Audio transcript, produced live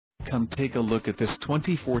Come take a look at this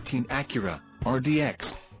 2014 Acura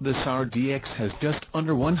RDX. This RDX has just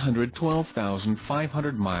under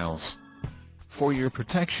 112,500 miles. For your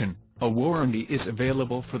protection, a warranty is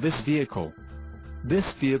available for this vehicle.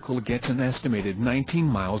 This vehicle gets an estimated 19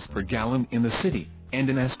 miles per gallon in the city, and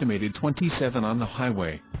an estimated 27 on the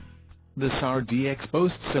highway. This RDX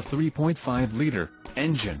boasts a 3.5-liter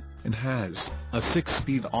engine, and has a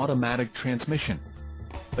 6-speed automatic transmission.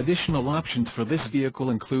 Additional options for this vehicle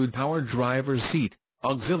include power driver's seat,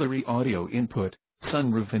 auxiliary audio input,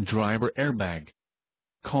 sunroof and driver airbag.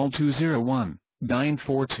 Call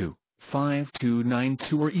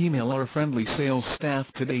 201-942-5292 or email our friendly sales staff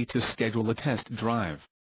today to schedule a test drive.